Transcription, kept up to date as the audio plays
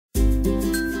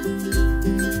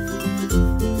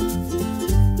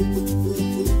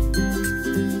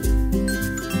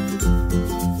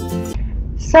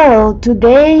So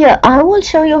today I will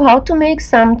show you how to make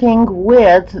something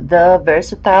with the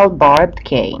versatile barbed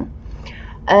cane.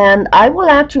 And I will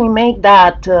actually make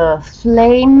that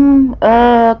flame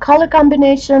color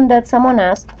combination that someone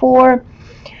asked for.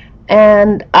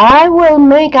 And I will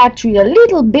make actually a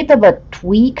little bit of a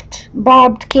tweaked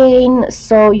barbed cane.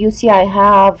 So you see I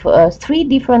have 3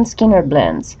 different Skinner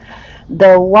blends.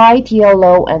 The white,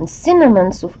 yellow, and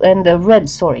cinnamon, and the red,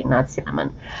 sorry, not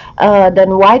cinnamon.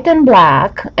 Then white and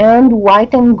black, and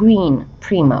white and green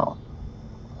Premo.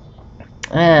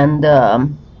 And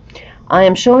I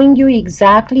am showing you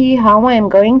exactly how I am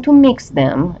going to mix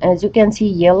them. As you can see,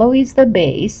 yellow is the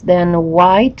base, then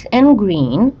white and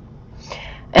green.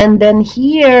 And then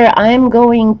here I am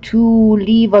going to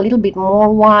leave a little bit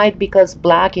more white because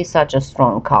black is such a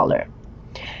strong color.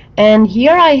 And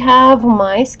here I have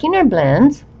my Skinner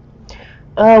blends.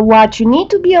 What you need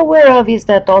to be aware of is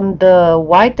that on the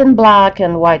white and black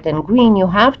and white and green, you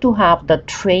have to have the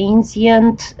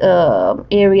transient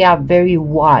area very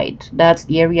wide. That's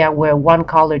the area where one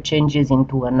color changes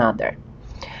into another.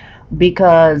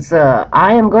 Because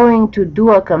I am going to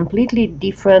do a completely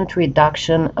different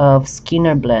reduction of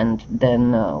Skinner blend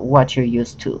than what you're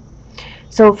used to.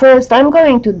 So first I'm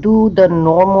going to do the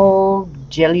normal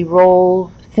jelly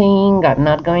roll thing. I'm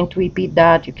not going to repeat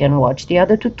that. You can watch the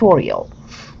other tutorial.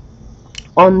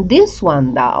 On this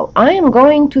one now, I am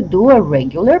going to do a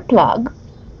regular plug,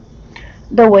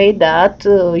 the way that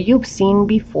you've seen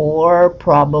before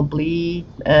probably,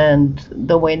 and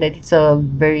the way that it's a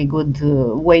very good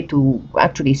way to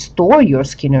actually store your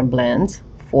Skinner blends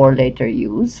for later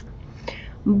use.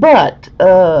 But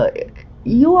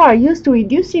you are used to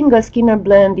reducing a Skinner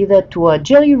blend either to a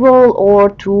jelly roll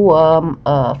or to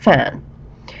a fan.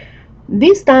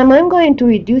 This time I'm going to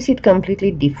reduce it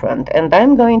completely different, and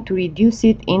I'm going to reduce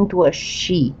it into a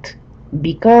sheet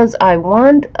because I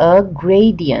want a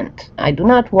gradient. I do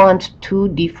not want 2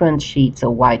 different sheets, a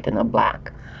white and a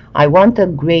black. I want a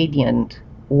gradient,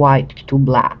 white to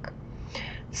black.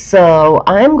 So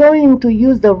I'm going to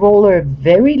use the roller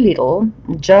very little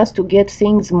just to get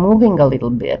things moving a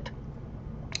little bit.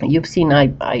 You've seen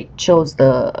I chose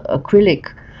the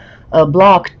acrylic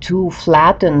block to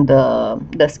flatten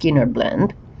the Skinner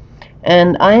blend,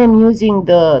 and I am using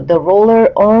the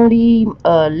roller only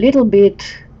a little bit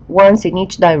once in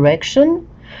each direction,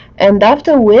 and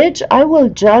after which I will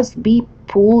just be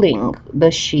pulling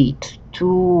the sheet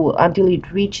until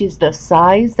it reaches the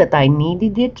size that I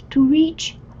needed it to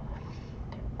reach.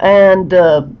 And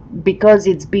because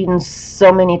it's been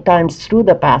so many times through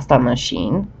the pasta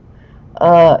machine,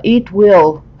 it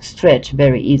will stretch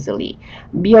very easily.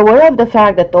 Be aware of the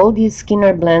fact that all these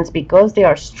Skinner blends, because they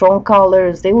are strong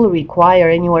colors, they will require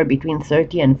anywhere between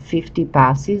 30 and 50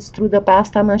 passes through the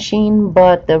pasta machine,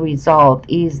 but the result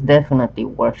is definitely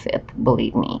worth it,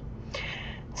 believe me.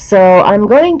 So I'm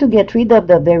going to get rid of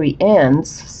the very ends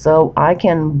so I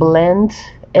can blend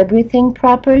everything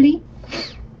properly.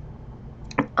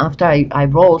 After I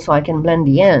roll, so I can blend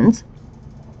the ends,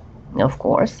 of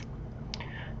course.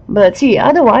 But see,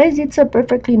 otherwise it's a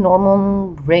perfectly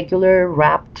normal, regular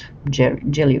wrapped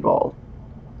jelly roll.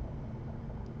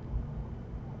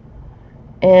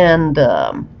 And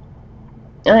I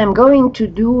am going to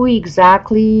do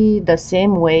exactly the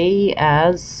same way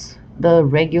as the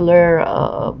regular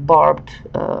barbed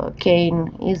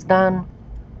cane is done.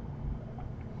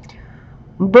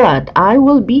 But I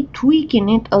will be tweaking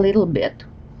it a little bit.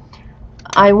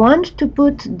 I want to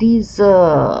put these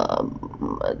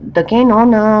the cane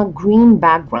on a green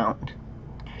background.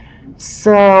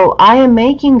 So I am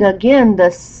making again the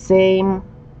same.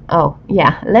 Oh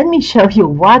yeah, let me show you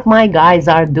what my guys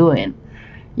are doing.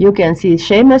 You can see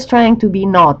Seamus trying to be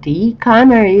naughty.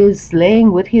 Connor is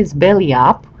laying with his belly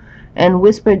up, and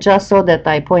Whisper just saw that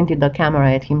I pointed the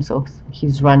camera at him, so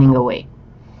he's running away.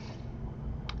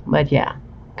 But yeah,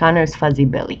 Connor's fuzzy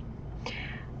belly.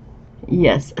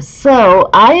 Yes, so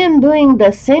I am doing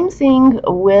the same thing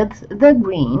with the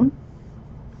green,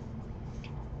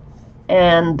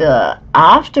 and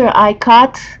after I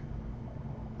cut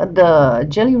the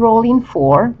jelly roll in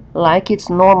 4 like it's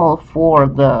normal for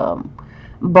the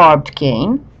barbed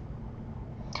cane,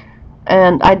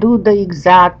 and I do the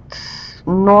exact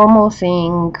normal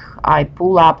thing. I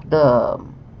pull up the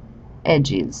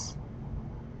edges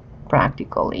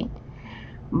practically.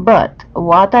 But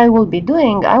what I will be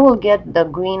doing, I will get the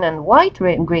green and white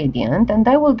gradient, and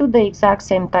I will do the exact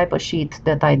same type of sheet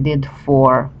that I did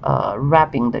for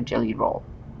wrapping the jelly roll.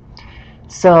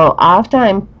 So after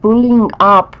I'm pulling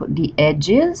up the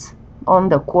edges, on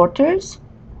the quarters,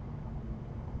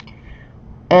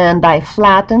 and I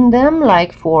flatten them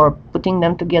like for putting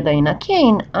them together in a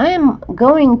cane, I am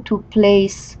going to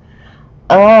place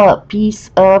a piece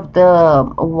of the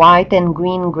white and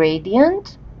green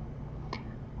gradient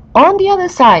on the other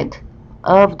side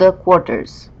of the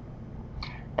quarters,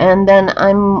 and then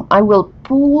I will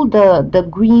pull the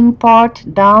green part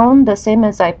down the same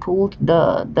as I pulled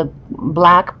the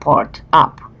black part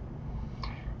up,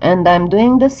 and I'm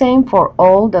doing the same for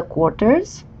all the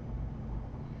quarters.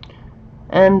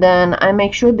 And then I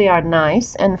make sure they are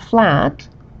nice and flat,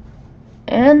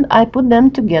 and I put them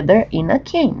together in a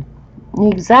cane,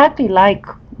 exactly like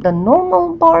the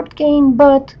normal barbed cane,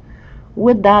 but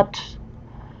with that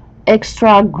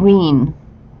extra green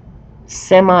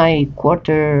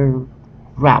semi-quarter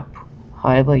wrap,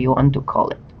 however you want to call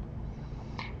it.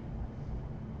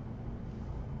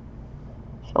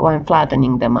 So I'm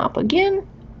flattening them up again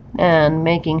and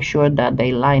making sure that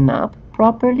they line up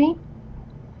properly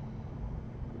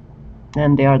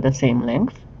and they are the same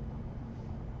length,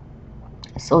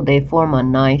 so they form a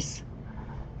nice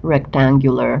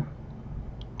rectangular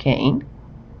cane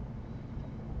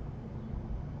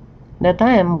that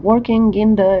I am working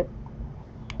in the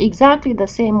exactly the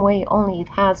same way, only it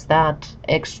has that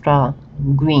extra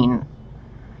green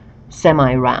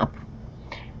semi wrap.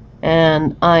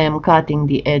 And I am cutting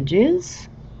the edges.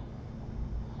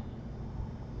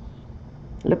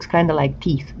 Looks kind of like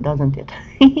teeth, doesn't it?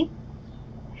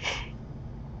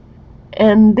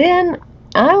 And then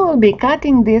I will be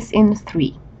cutting this in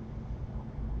 3.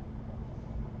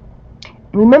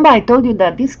 Remember, I told you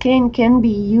that this cane can be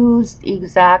used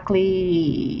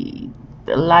exactly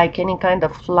like any kind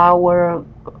of flower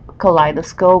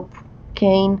kaleidoscope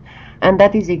cane, and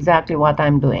that is exactly what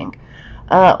I'm doing.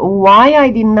 Why I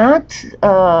did not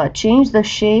change the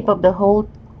shape of the whole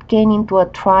cane into a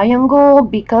triangle?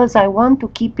 Because I want to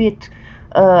keep it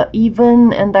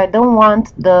even, and I don't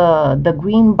want the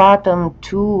green bottom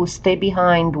to stay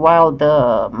behind while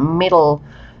the middle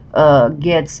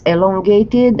gets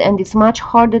elongated, and it's much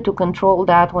harder to control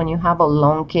that when you have a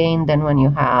long cane than when you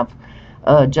have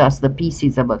just the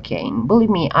pieces of a cane. Believe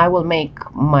me, I will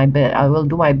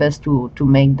do my best to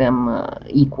make them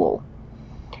equal.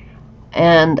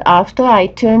 And after I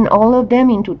turn all of them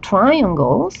into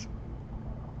triangles,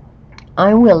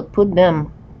 I will put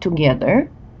them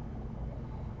together.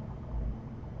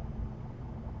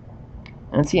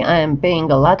 And see, I am paying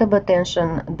a lot of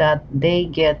attention that they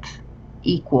get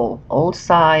equal, all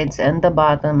sides and the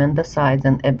bottom and the sides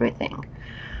and everything.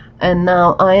 And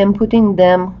now I am putting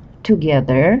them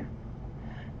together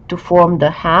to form the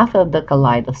half of the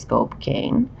kaleidoscope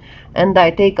cane, and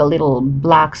I take a little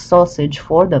black sausage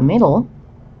for the middle,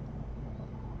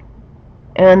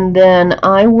 and then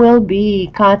I will be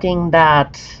cutting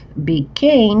that big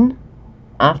cane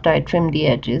after I trim the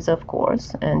edges, of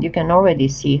course, and you can already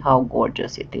see how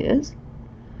gorgeous it is.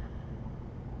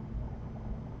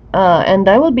 And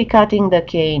I will be cutting the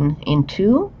cane in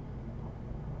 2.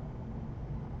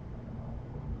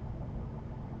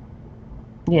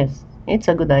 Yes, it's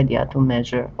a good idea to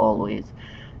measure always,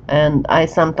 and I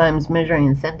sometimes measure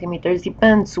in centimeters.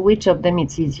 Depends which of them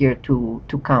it's easier to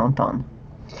count on.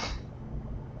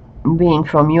 Being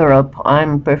from Europe,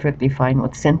 I'm perfectly fine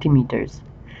with centimeters.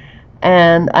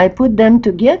 And I put them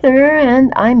together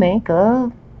and I make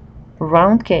a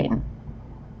round cane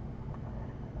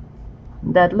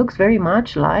that looks very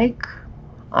much like,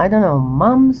 I don't know,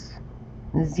 mums,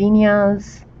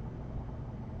 zinnias,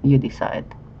 you decide.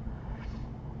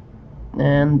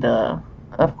 And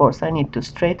of course I need to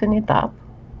straighten it up,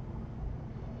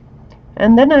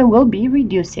 and then I will be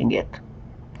reducing it,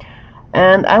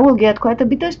 and I will get quite a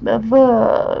bit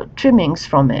of trimmings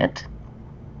from it,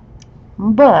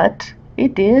 but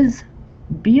it is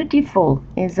beautiful,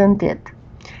 isn't it?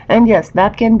 And yes,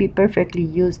 that can be perfectly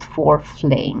used for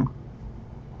flame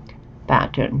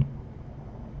pattern.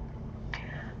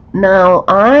 Now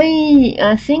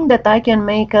I think that I can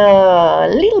make a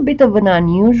little bit of an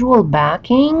unusual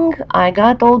backing. I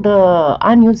got all the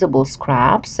unusable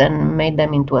scraps and made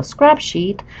them into a scrap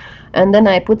sheet, and then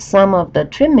I put some of the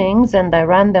trimmings and I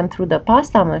ran them through the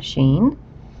pasta machine,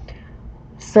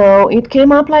 so it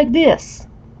came up like this,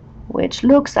 which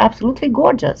looks absolutely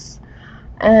gorgeous.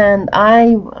 And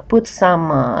I put some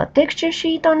texture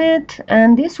sheet on it,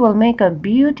 and this will make a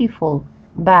beautiful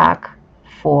back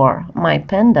for my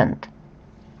pendant.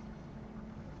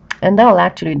 And I'll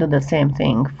actually do the same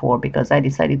thing because I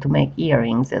decided to make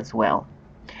earrings as well.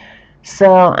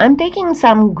 So I'm taking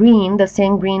some green, the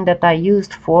same green that I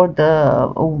used for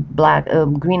the black,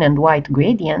 green and white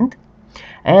gradient,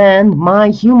 and my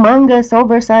humongous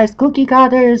oversized cookie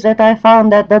cutters that I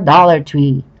found at the Dollar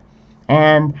Tree.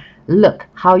 And look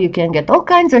how you can get all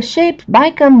kinds of shapes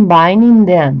by combining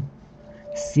them.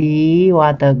 See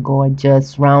what a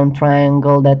gorgeous round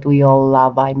triangle that we all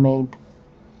love I made.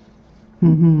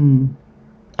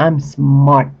 I'm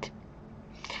smart.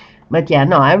 But yeah,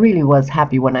 no, I really was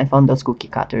happy when I found those cookie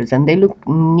cutters, and they look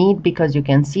neat because you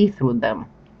can see through them.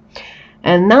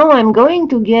 And now I'm going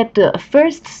to get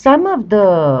first some of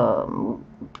the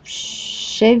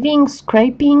shavings,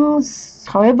 scrapings,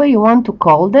 however you want to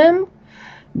call them,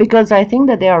 because I think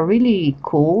that they are really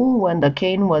cool when the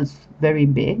cane was very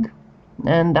big.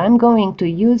 And I'm going to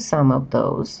use some of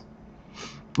those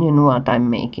in what I'm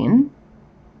making.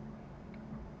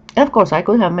 Of course, I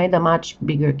could have made a much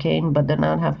bigger cane, but then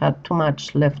I'd have had too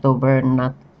much leftover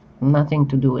and nothing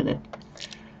to do with it.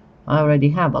 I already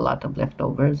have a lot of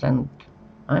leftovers, and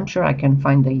I'm sure I can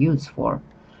find a use for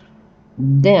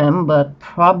them, but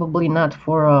probably not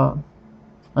for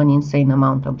an insane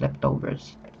amount of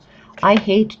leftovers. I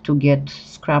hate to get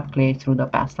scrap clay through the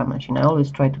pasta machine. I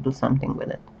always try to do something with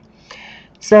it.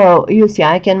 So you see,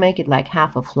 I can make it like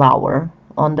half a flower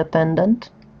on the pendant.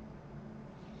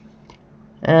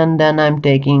 And then I'm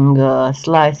taking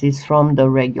slices from the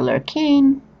regular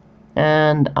cane,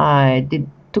 and I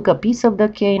took a piece of the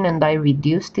cane and I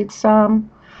reduced it some,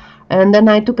 and then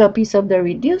I took a piece of the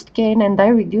reduced cane and I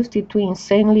reduced it to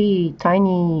insanely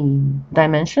tiny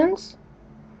dimensions,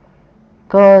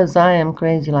 because I am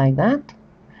crazy like that.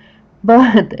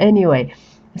 But anyway,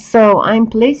 so I'm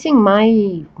placing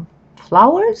my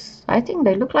flowers. I think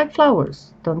they look like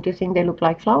flowers. Don't you think they look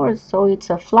like flowers? So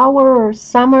it's a flower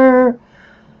summer,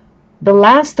 the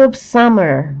last of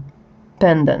summer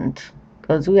pendant,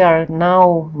 because we are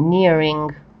now nearing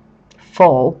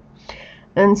fall.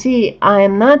 And see, I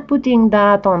am not putting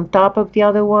that on top of the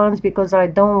other ones because I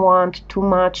don't want too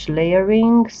much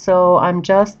layering, so I'm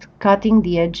just cutting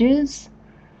the edges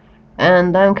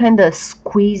and I'm kind of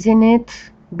squeezing it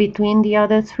between the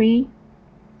other three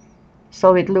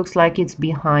so it looks like it's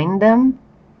behind them.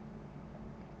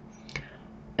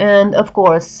 And of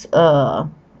course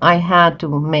I had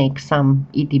to make some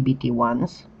itty bitty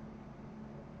ones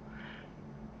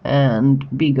and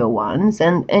bigger ones.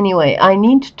 And anyway, I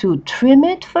need to trim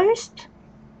it first.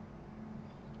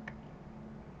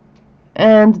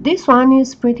 And this one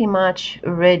is pretty much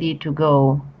ready to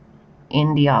go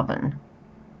in the oven.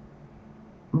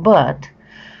 But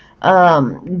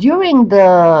during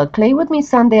the Clay With Me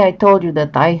Sunday, I told you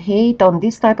that I hate on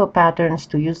this type of patterns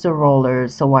to use the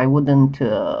rollers so I wouldn't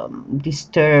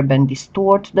disturb and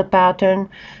distort the pattern.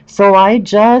 So I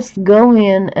just go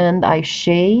in and I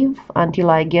shave until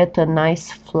I get a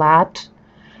nice flat,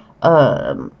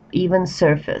 even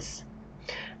surface.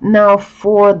 Now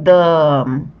for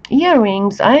the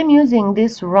earrings, I'm using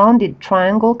this rounded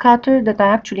triangle cutter that I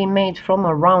actually made from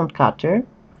a round cutter.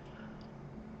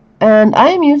 And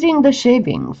I'm using the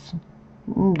shavings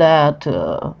that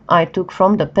I took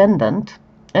from the pendant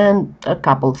and a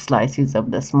couple slices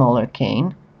of the smaller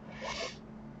cane.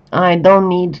 I don't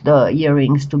need the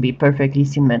earrings to be perfectly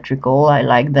symmetrical. I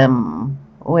like them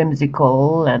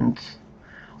whimsical and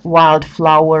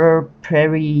wildflower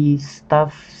prairie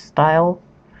stuff style.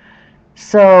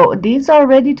 So these are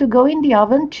ready to go in the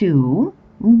oven too.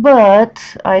 But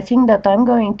I think that I'm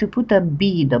going to put a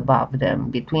bead above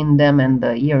them, between them and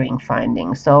the earring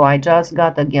finding. So I just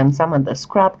got again some of the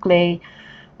scrap clay,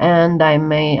 and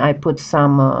I put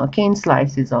some cane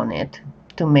slices on it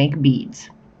to make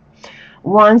beads.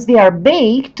 Once they are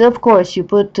baked, of course, you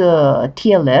put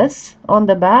TLS on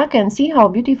the back, and see how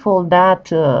beautiful that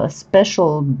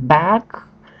special back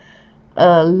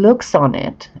looks on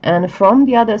it. And from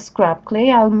the other scrap clay,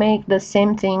 I'll make the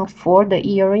same thing for the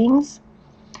earrings.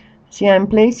 See, I'm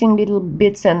placing little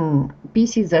bits and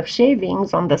pieces of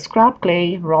shavings on the scrap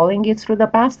clay, rolling it through the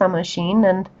pasta machine,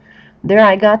 and there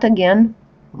I got again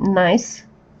nice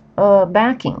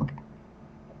backing,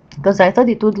 because I thought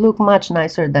it would look much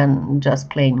nicer than just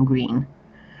plain green.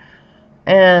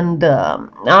 And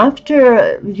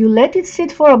after you let it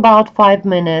sit for about 5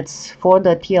 minutes for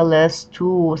the TLS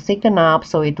to thicken up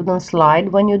so it wouldn't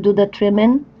slide when you do the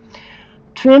trimming.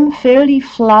 Trim fairly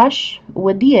flush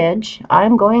with the edge.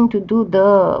 I'm going to do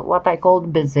the what I call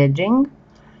besedging.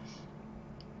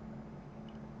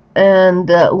 And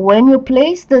when you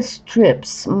place the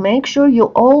strips, make sure you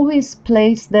always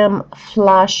place them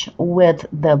flush with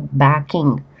the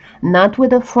backing, not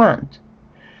with the front,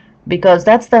 because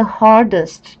that's the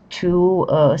hardest to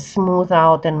smooth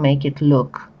out and make it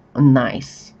look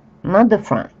nice, not the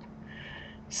front.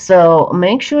 So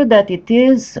make sure that it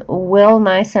is well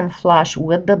nice and flush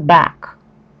with the back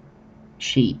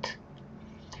sheet.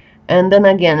 And then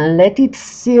again, let it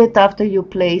sit after you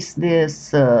place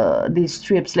this these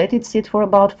strips. Let it sit for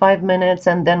about 5 minutes,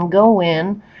 and then go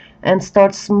in and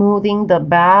start smoothing the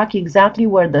back exactly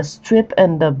where the strip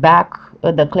and the back,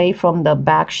 the clay from the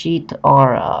back sheet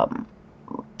are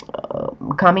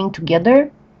coming together.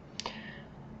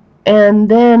 And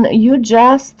then you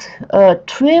just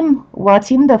trim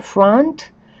what's in the front,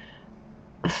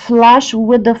 flush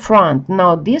with the front.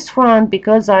 Now this front,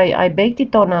 because I baked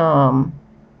it on a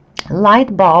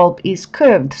light bulb, is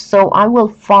curved, so I will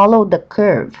follow the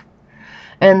curve.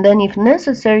 And then if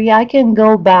necessary, I can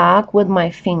go back with my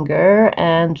finger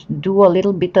and do a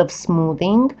little bit of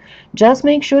smoothing. Just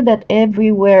make sure that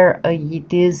everywhere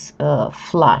it is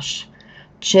flush.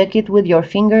 Check it with your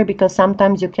finger, because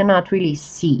sometimes you cannot really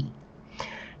see.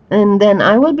 And then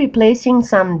I will be placing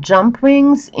some jump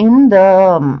rings in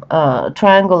the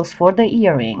triangles for the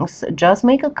earrings. Just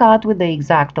make a cut with the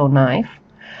X-Acto knife.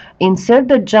 Insert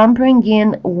the jump ring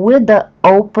in with the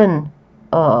open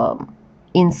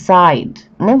inside.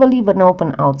 Never leave an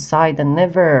open outside, and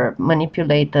never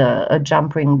manipulate a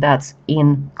jump ring that's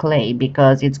in clay,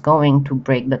 because it's going to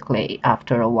break the clay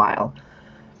after a while.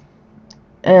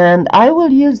 And I will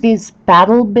use these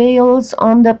paddle bails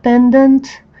on the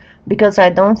pendant, because I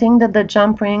don't think that the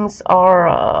jump rings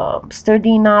are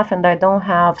sturdy enough, and I don't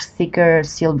have thicker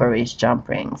silverish jump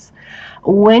rings.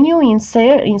 When you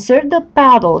insert the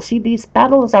paddle, see, these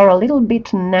paddles are a little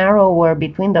bit narrower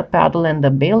between the paddle and the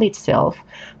bail itself.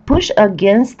 Push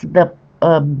against the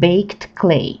baked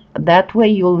clay. That way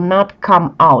you'll not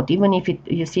come out, even if it,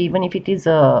 you see, even if it is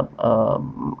a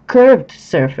curved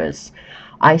surface,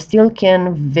 I still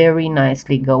can very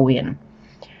nicely go in.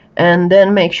 And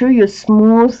then make sure you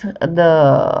smooth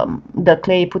the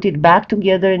clay, put it back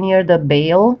together near the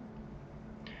bail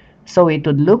so it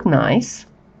would look nice.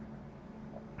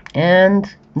 And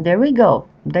there we go.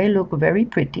 They look very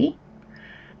pretty,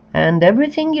 and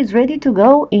everything is ready to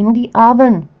go in the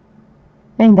oven.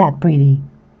 Ain't that pretty?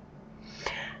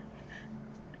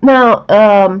 Now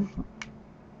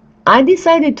I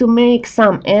decided to make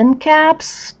some end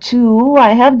caps too.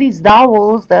 I have these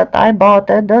dowels that I bought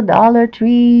at the Dollar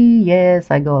Tree. Yes,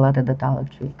 I go a lot at the Dollar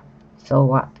Tree. So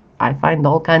what? I find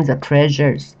all kinds of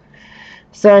treasures.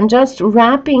 So I'm just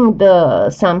wrapping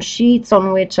some sheets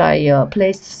on which I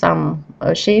placed some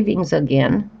shavings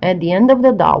again at the end of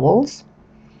the dowels.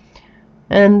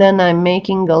 And then I'm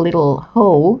making a little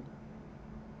hole.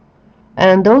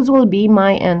 And those will be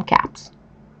my end caps.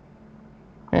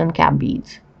 End cap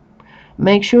beads.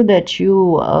 Make sure that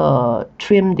you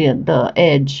trim the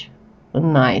edge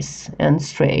nice and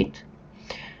straight.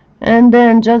 And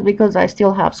then, just because I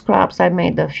still have scraps, I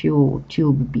made a few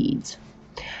tube beads.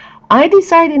 I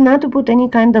decided not to put any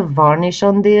kind of varnish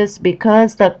on this,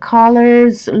 because the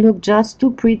colors look just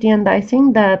too pretty, and I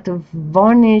think that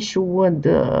varnish would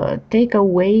take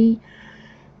away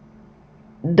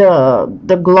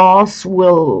the gloss,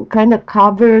 will kind of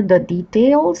cover the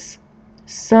details.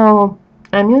 So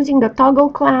I'm using the toggle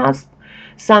clasp,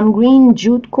 some green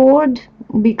jute cord,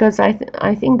 because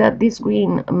I think that this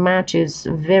green matches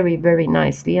very, very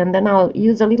nicely. And then I'll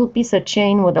use a little piece of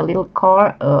chain with a little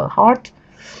heart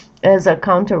as a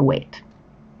counterweight.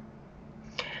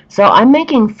 So I'm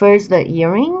making first the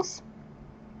earrings.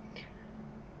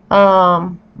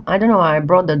 I don't know why I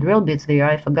brought the drill bits there.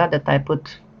 I forgot that I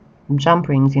put jump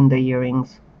rings in the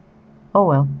earrings. Oh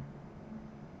well.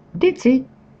 Ditzy,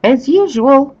 as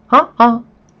usual. Ha.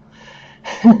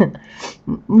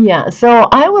 Yeah, so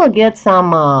I will get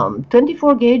some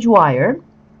 24 gauge wire,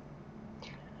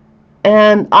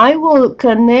 and I will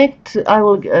get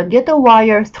a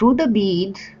wire through the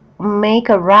bead, make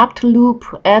a wrapped loop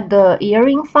at the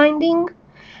earring finding,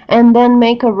 and then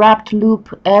make a wrapped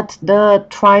loop at the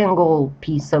triangle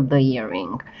piece of the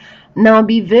earring. Now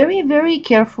be very, very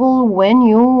careful when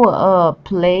you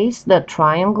place the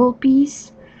triangle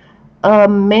piece.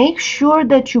 Make sure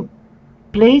that you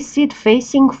place it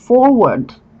facing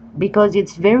forward, because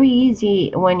it's very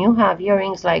easy when you have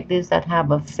earrings like this that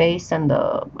have a face and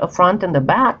a front and a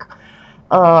back,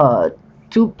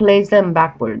 to place them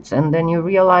backwards, and then you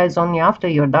realize only after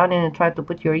you're done and you try to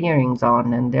put your earrings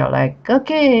on, and they're like,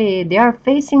 okay, they are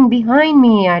facing behind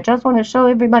me. I just want to show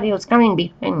everybody who's coming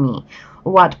behind me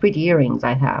what pretty earrings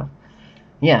I have.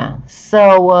 Yeah,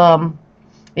 so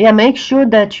yeah, make sure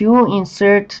that you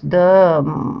insert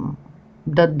the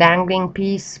dangling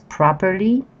piece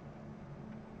properly.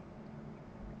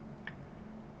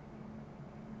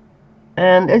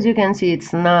 And as you can see,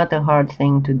 it's not a hard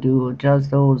thing to do,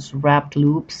 just those wrapped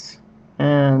loops,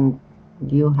 and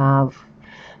you have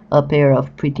a pair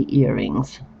of pretty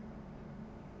earrings.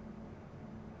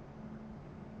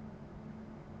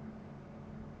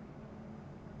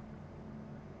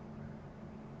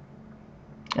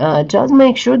 Just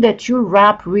make sure that you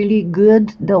wrap really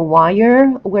good the wire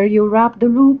where you wrap the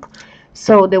loop,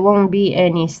 so there won't be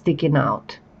any sticking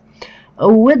out.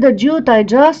 With the jute, I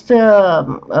just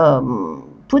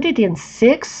put it in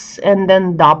 6 and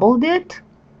then doubled it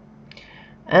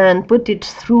and put it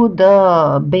through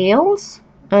the bales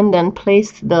and then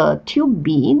placed the tube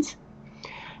beads.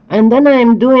 And then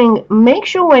I'm doing, make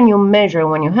sure when you measure,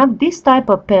 when you have this type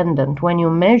of pendant, when you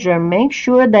measure, make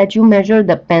sure that you measure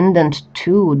the pendant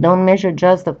too. Don't measure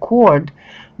just the cord,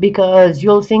 because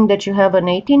you'll think that you have an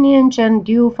 18-inch and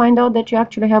you find out that you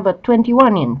actually have a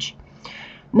 21-inch.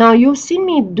 Now, you've seen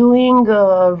me doing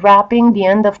wrapping the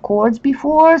end of cords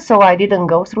before, so I didn't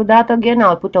go through that again.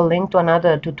 I'll put a link to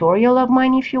another tutorial of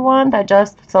mine if you want. I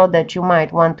just thought that you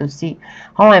might want to see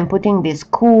how I'm putting these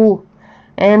cool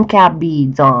end cap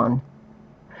beads on.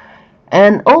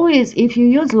 And always, if you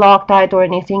use Loctite or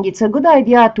anything, it's a good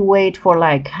idea to wait for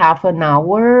like half an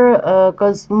hour,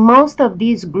 because most of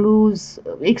these glues,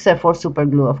 except for super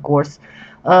glue of course,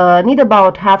 need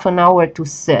about half an hour to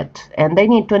set, and they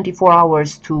need 24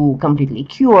 hours to completely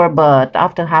cure, but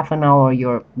after half an hour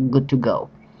you're good to go.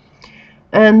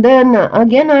 And then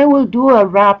again, I will do a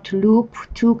wrapped loop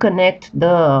to connect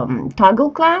the toggle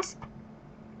clasp.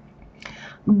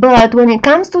 But when it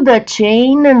comes to the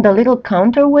chain and the little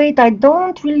counterweight, I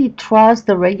don't really trust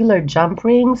the regular jump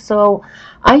ring, so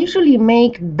I usually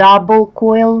make double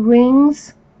coil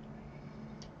rings.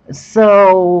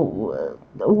 So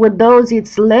with those,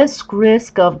 it's less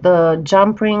risk of the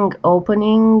jump ring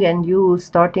opening and you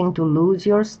starting to lose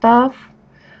your stuff.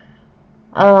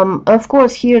 Of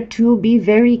course, here too, be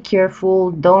very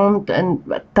careful. Don't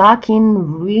tuck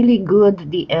in really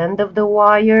good the end of the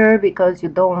wire, because you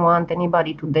don't want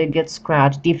anybody to get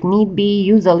scratched. If need be,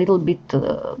 use a little bit,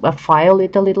 file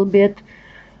it a little bit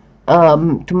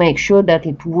to make sure that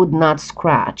it would not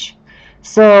scratch.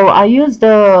 So I use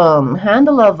the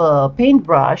handle of a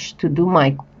paintbrush to do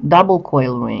my double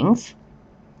coil rings.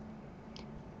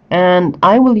 And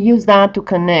I will use that to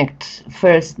connect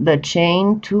first the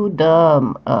chain to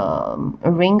the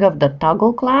ring of the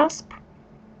toggle clasp.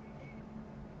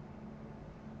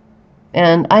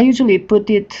 And I usually put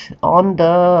it on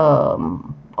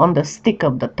the stick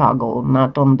of the toggle,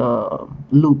 not on the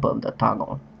loop of the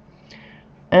toggle.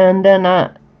 And then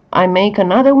I make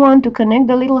another one to connect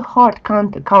the little heart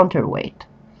counterweight.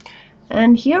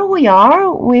 And here we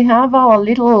are. We have our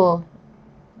little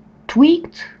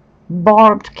tweaked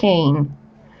barbed cane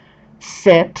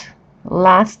set,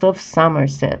 last of summer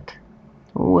set,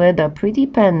 with a pretty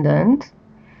pendant,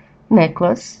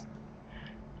 necklace,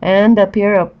 and a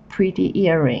pair of pretty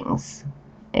earrings.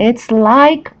 It's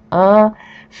like a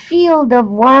field of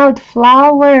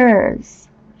wildflowers.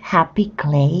 Happy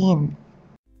claying.